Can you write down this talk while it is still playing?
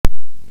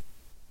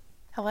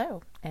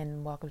Hello,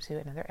 and welcome to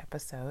another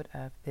episode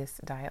of This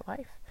Diet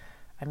Life.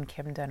 I'm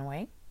Kim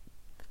Dunaway.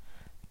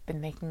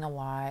 Been thinking a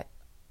lot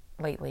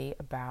lately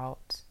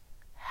about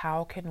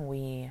how can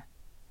we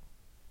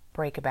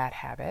break bad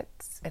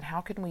habits and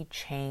how can we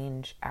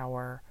change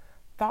our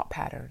thought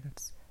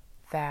patterns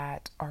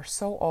that are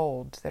so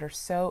old, that are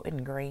so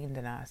ingrained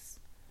in us,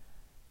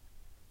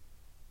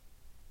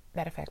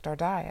 that affect our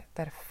diet,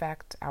 that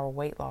affect our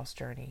weight loss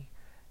journey,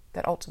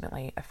 that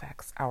ultimately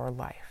affects our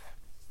life.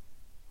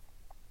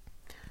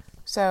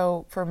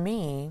 So for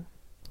me,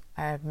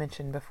 I've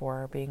mentioned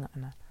before being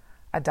on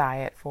a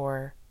diet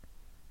for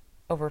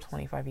over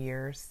 25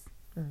 years,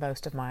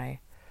 most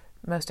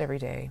every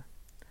day.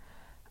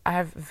 I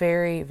have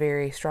very,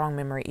 very strong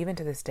memory, even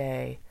to this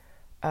day,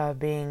 of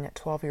being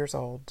 12 years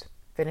old,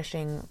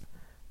 finishing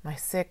my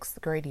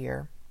 6th grade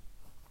year.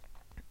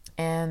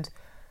 And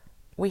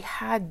we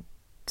had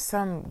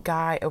some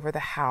guy over the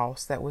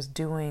house that was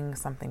doing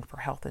something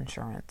for health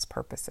insurance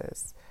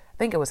purposes. I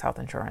think it was health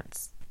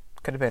insurance.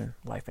 Could have been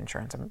life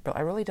insurance, but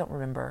I really don't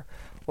remember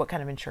what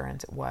kind of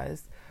insurance it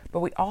was. But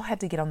we all had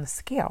to get on the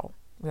scale.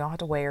 We all had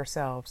to weigh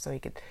ourselves so he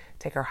could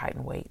take our height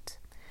and weight.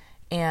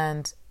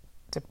 And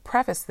to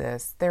preface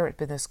this, there had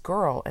been this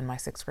girl in my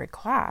 6th grade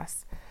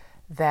class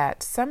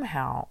that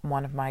somehow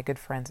one of my good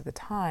friends at the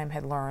time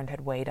had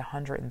weighed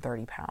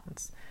 130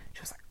 pounds.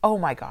 She was like, oh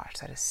my gosh,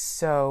 that is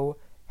so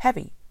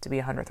heavy to be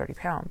 130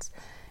 pounds.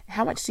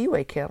 How much do you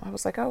weigh, Kim? I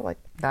was like, like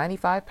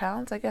 95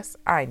 pounds, I guess.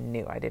 I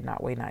knew I did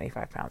not weigh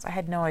 95 pounds. I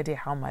had no idea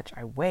how much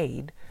I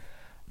weighed,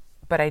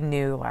 but I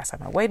knew last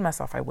time I weighed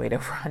myself, I weighed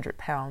over 100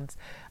 pounds.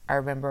 I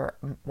remember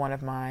one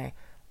of my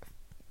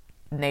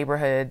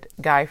neighborhood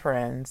guy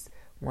friends,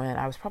 when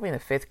I was probably in the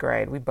 5th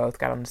grade, we both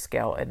got on the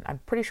scale, and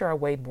I'm pretty sure I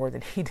weighed more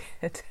than he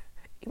did,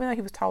 even though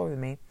he was taller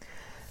than me.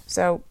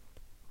 So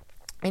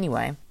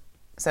anyway,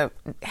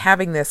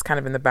 having this kind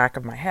of in the back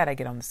of my head, I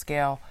get on the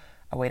scale.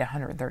 I weighed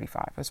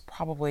 135. I was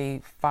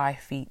probably 5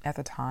 feet at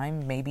the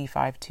time, maybe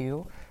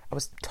 5'2". I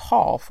was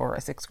tall for a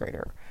 6th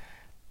grader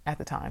at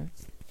the time.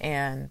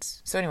 And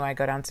so anyway, I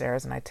go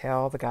downstairs and I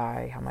tell the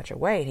guy how much I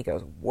weigh. And he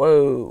goes,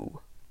 whoa.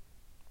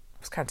 I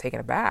was kind of taken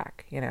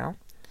aback,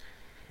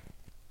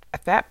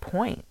 At that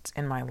point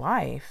in my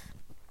life,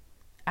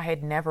 I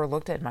had never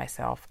looked at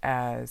myself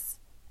as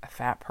a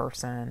fat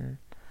person.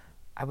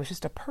 I was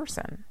just a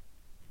person.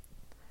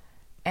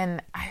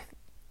 And I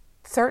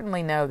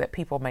certainly know that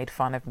people made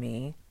fun of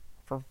me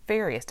for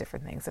various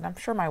different things, and I'm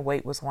sure my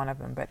weight was one of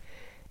them, but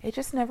it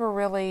just never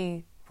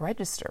really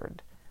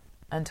registered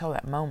until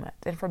that moment.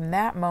 And from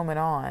that moment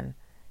on,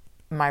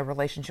 my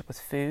relationship with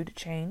food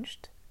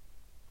changed.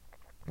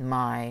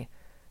 My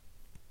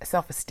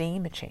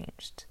self-esteem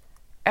changed.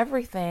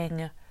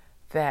 Everything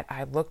that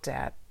I looked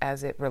at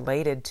as it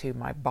related to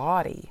my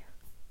body,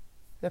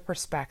 the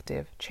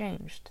perspective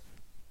changed.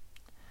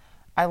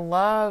 I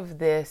love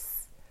this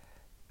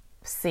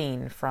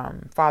scene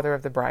from Father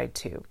of the Bride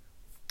 2.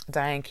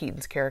 Diane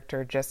Keaton's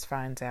character just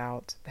finds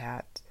out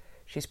that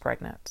she's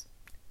pregnant,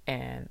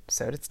 and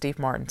so did Steve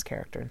Martin's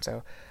character. And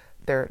so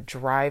they're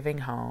driving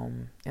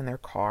home in their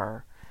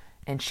car,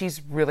 and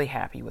she's really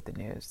happy with the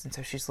news. And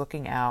so she's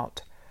looking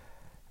out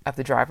of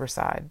the driver's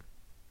side,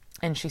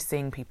 and she's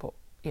seeing people,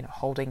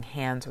 holding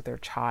hands with their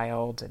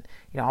child, and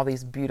all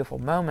these beautiful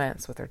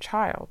moments with their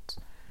child.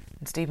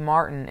 And Steve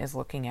Martin is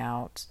looking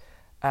out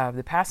of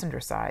the passenger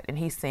side, and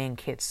he's seeing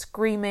kids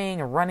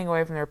screaming and running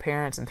away from their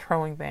parents and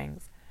throwing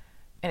things.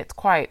 And it's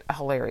quite a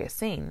hilarious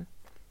scene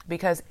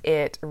because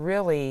it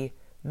really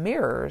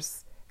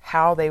mirrors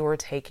how they were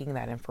taking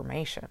that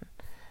information.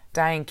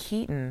 Diane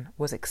Keaton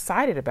was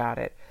excited about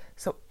it,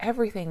 so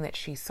everything that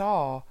she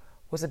saw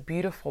was a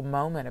beautiful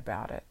moment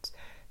about it.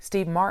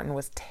 Steve Martin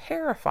was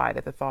terrified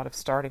at the thought of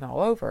starting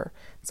all over,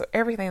 so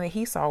everything that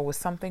he saw was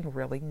something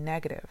really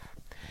negative.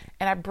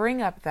 And I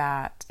bring up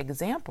that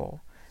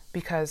example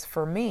because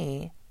for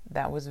me,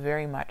 that was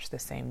very much the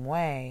same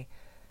way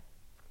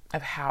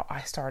of how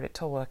I started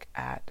to look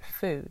at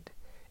food.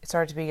 It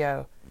started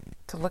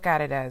to look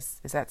at it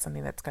as, is that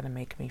something that's going to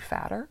make me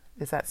fatter?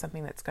 Is that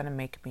something that's going to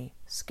make me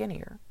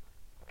skinnier?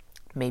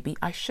 Maybe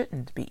I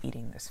shouldn't be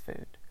eating this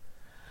food.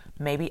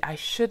 Maybe I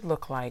should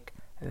look like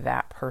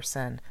that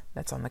person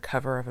that's on the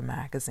cover of a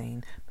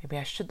magazine. Maybe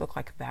I should look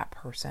like that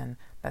person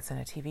that's in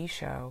a TV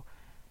show.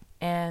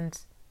 And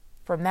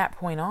from that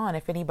point on,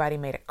 if anybody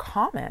made a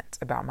comment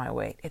about my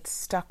weight, it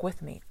stuck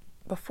with me.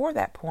 Before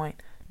that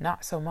point,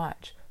 not so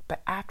much.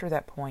 But after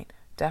that point,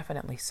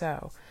 definitely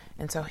so.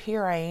 And so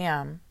here I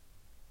am,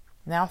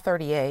 now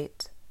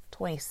 38,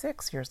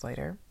 26 years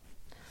later,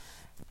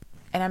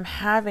 and I'm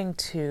having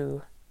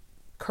to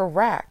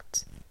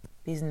correct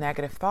these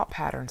negative thought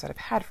patterns that I've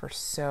had for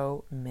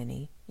so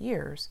many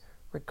years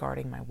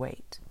regarding my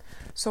weight.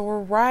 So we're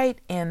right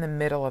in the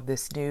middle of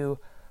this new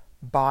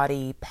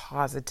body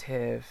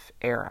positive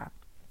era.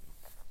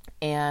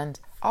 And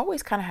I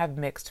always kind of have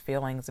mixed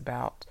feelings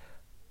about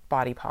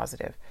body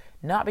positive,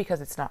 not because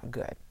it's not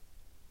good.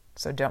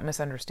 So don't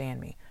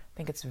misunderstand me. I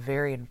think it's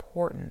very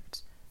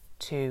important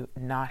to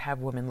not have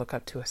women look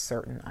up to a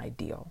certain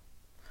ideal,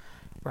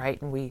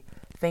 right? And we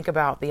think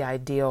about the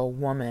ideal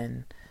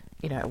woman,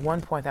 at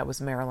one point that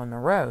was Marilyn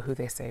Monroe, who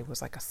they say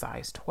was like a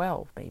size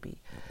 12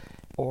 maybe.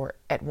 Or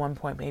at one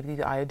point, maybe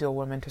the ideal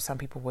woman to some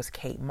people was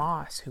Kate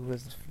Moss, who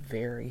was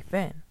very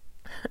thin.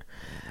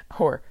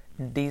 Or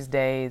these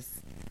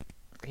days,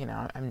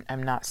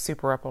 I'm not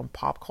super up on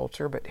pop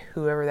culture, but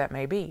whoever that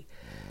may be.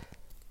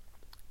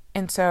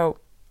 And so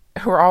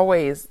we're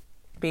always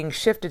being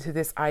shifted to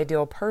this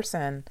ideal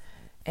person,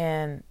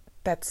 and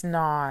that's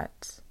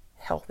not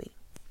healthy.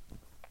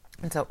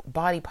 And so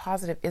body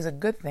positive is a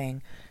good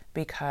thing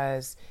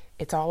because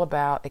it's all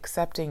about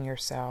accepting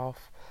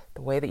yourself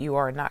the way that you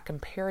are and not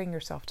comparing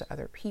yourself to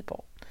other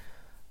people.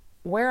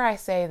 Where I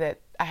say that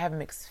I have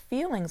mixed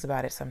feelings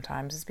about it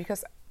sometimes is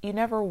because you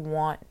never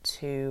want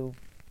to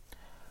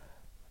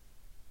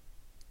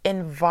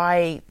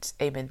invite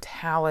a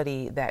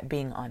mentality that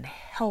being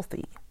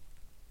unhealthy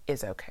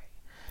is okay.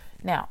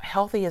 Now,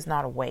 healthy is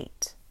not a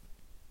weight.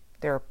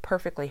 There are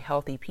perfectly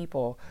healthy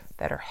people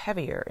that are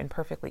heavier and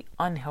perfectly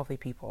unhealthy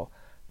people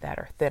that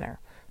are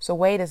thinner. So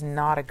weight is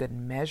not a good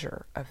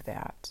measure of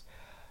that.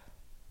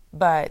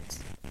 But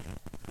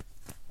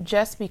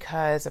just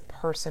because a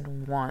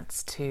person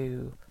wants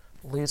to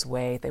lose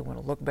weight, they want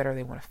to look better,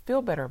 they want to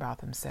feel better about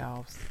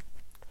themselves,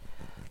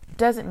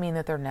 doesn't mean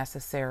that they're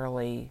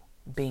necessarily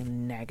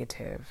being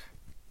negative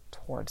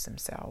towards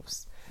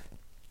themselves.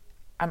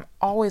 I'm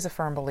always a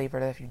firm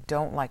believer that if you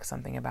don't like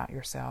something about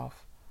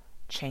yourself,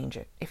 change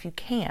it. If you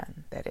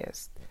can, that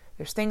is.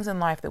 There's things in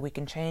life that we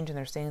can change and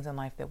there's things in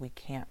life that we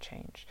can't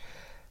change.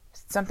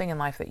 Something in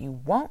life that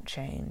you won't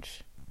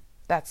change,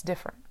 that's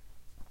different.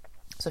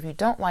 So if you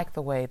don't like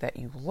the way that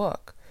you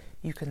look,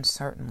 you can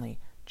certainly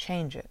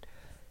change it.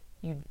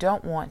 You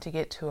don't want to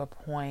get to a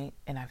point,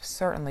 and I've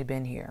certainly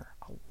been here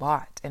a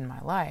lot in my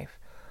life,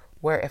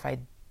 where if I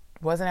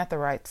wasn't at the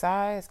right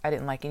size, I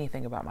didn't like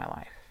anything about my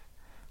life.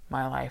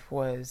 My life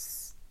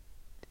was,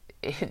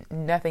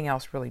 nothing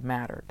else really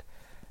mattered.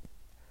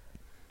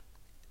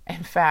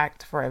 In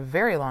fact, for a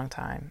very long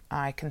time,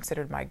 I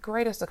considered my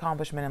greatest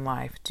accomplishment in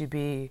life to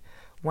be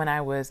when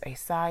I was a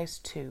size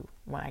 2.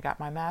 When I got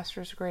my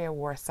master's degree, I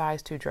wore a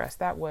size 2 dress.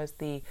 That was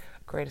the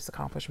greatest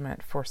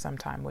accomplishment for some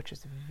time, which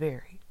is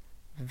very,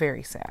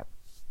 very sad,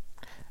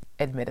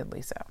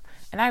 admittedly so.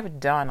 And I've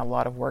done a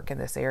lot of work in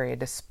this area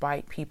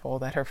despite people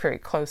that are very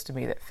close to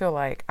me that feel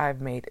like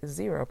I've made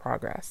zero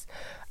progress.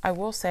 I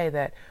will say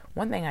that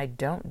one thing I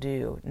don't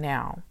do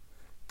now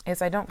is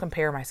I don't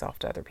compare myself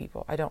to other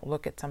people. I don't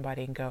look at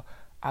somebody and go,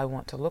 I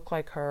want to look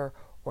like her,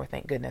 or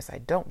thank goodness I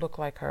don't look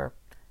like her.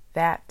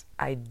 That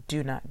I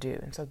do not do.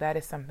 And so that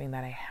is something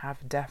that I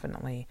have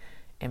definitely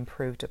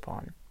improved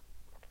upon.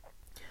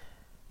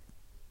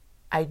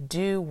 I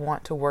do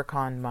want to work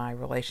on my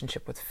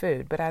relationship with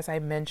food, but as I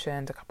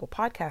mentioned a couple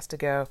podcasts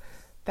ago,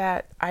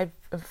 that I'm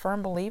a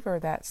firm believer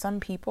that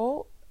some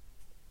people,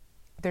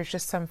 there's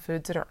just some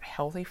foods that aren't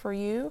healthy for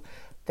you.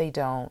 They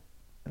don't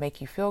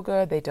make you feel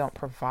good. They don't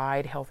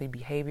provide healthy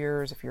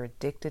behaviors if you're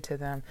addicted to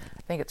them.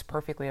 I think it's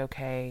perfectly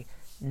okay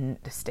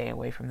to stay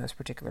away from those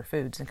particular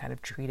foods and kind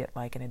of treat it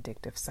like an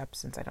addictive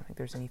substance. I don't think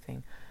there's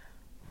anything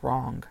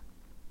wrong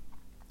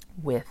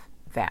with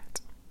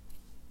that.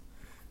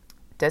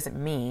 Doesn't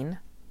mean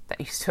that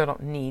you still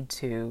don't need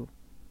to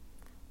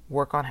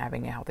work on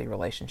having a healthy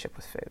relationship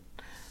with food.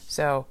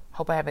 So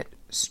hope I haven't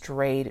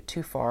strayed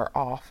too far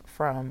off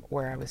from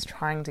where I was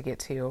trying to get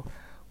to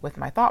with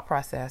my thought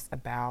process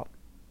about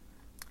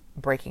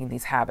breaking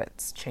these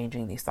habits,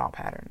 changing these thought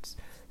patterns.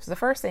 So the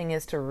first thing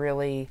is to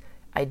really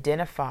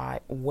identify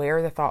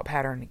where the thought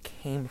pattern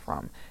came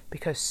from,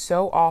 because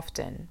so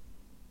often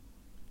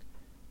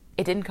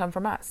it didn't come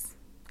from us.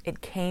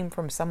 It came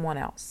from someone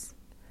else.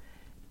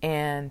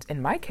 And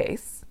in my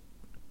case,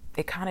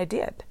 it kind of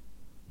did,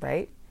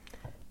 right?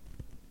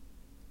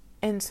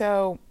 And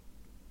so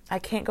I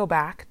can't go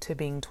back to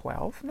being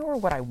 12, nor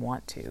would I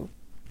want to.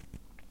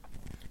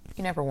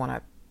 You never want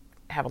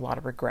to have a lot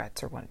of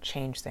regrets or want to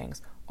change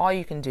things. All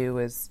you can do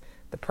is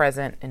the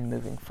present and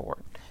moving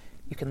forward.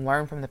 You can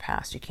learn from the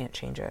past. You can't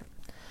change it.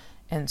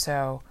 And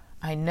so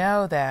I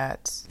know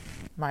that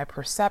my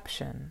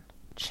perception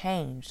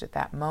changed at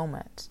that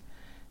moment.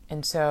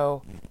 And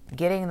so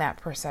getting that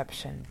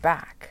perception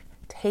back,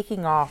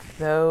 taking off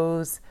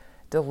those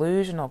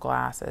delusional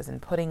glasses and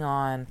putting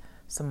on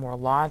some more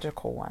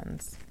logical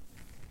ones.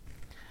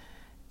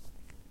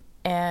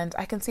 And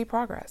I can see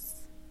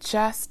progress.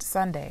 Just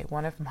Sunday,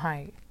 one of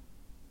my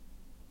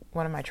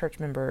church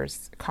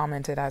members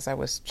commented as I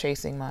was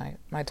chasing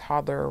my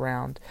toddler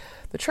around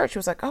the church. He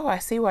was like, "Oh, I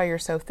see why you're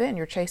so thin.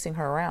 You're chasing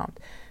her around."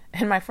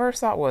 And my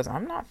first thought was,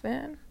 I'm not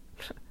thin.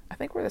 I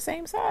think we're the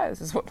same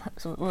size is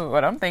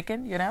what I'm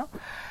thinking,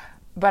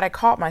 But I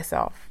caught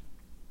myself.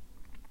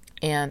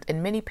 And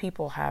many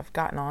people have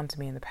gotten on to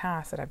me in the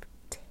past that I'm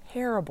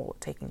terrible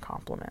at taking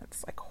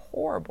compliments, like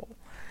horrible.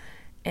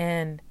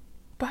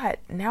 But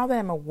now that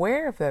I'm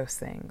aware of those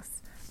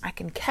things, I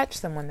can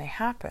catch them when they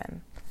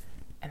happen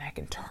and I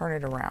can turn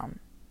it around.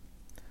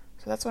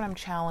 So that's what I'm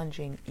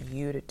challenging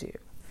you to do,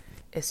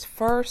 is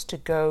first to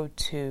go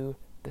to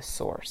the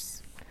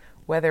source,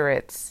 whether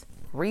it's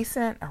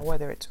recent or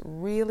whether it's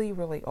really,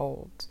 really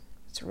old.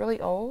 If it's really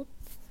old,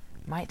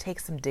 might take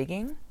some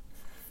digging,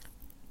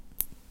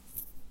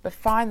 but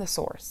find the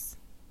source.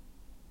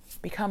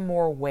 Become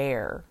more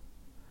aware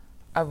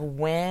of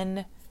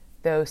when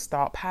those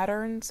thought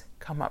patterns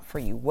come up for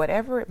you,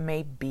 whatever it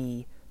may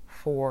be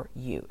for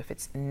you. If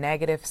it's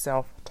negative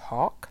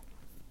self-talk,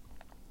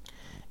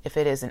 if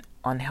it is an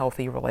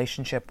unhealthy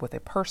relationship with a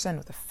person,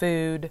 with a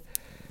food,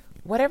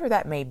 whatever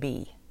that may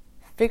be,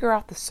 figure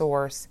out the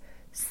source,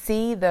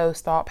 see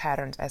those thought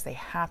patterns as they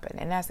happen.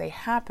 And as they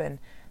happen,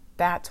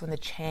 that's when the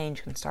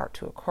change can start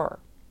to occur.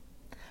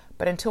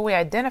 But until we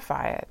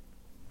identify it,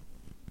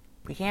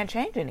 we can't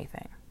change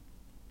anything.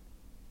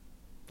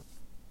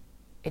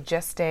 It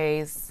just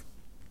stays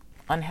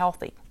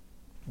unhealthy,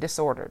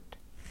 disordered.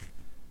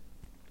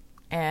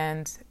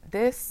 And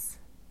this,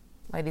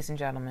 ladies and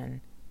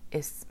gentlemen,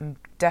 is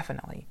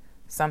definitely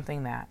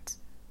something that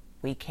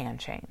we can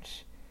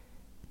change.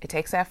 It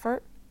takes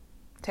effort,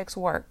 it takes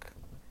work,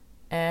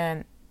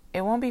 and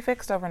it won't be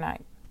fixed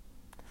overnight.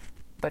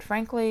 But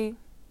frankly,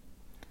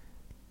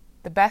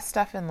 the best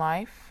stuff in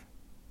life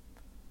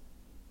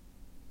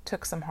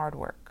took some hard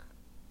work.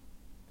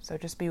 So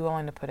just be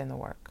willing to put in the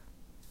work.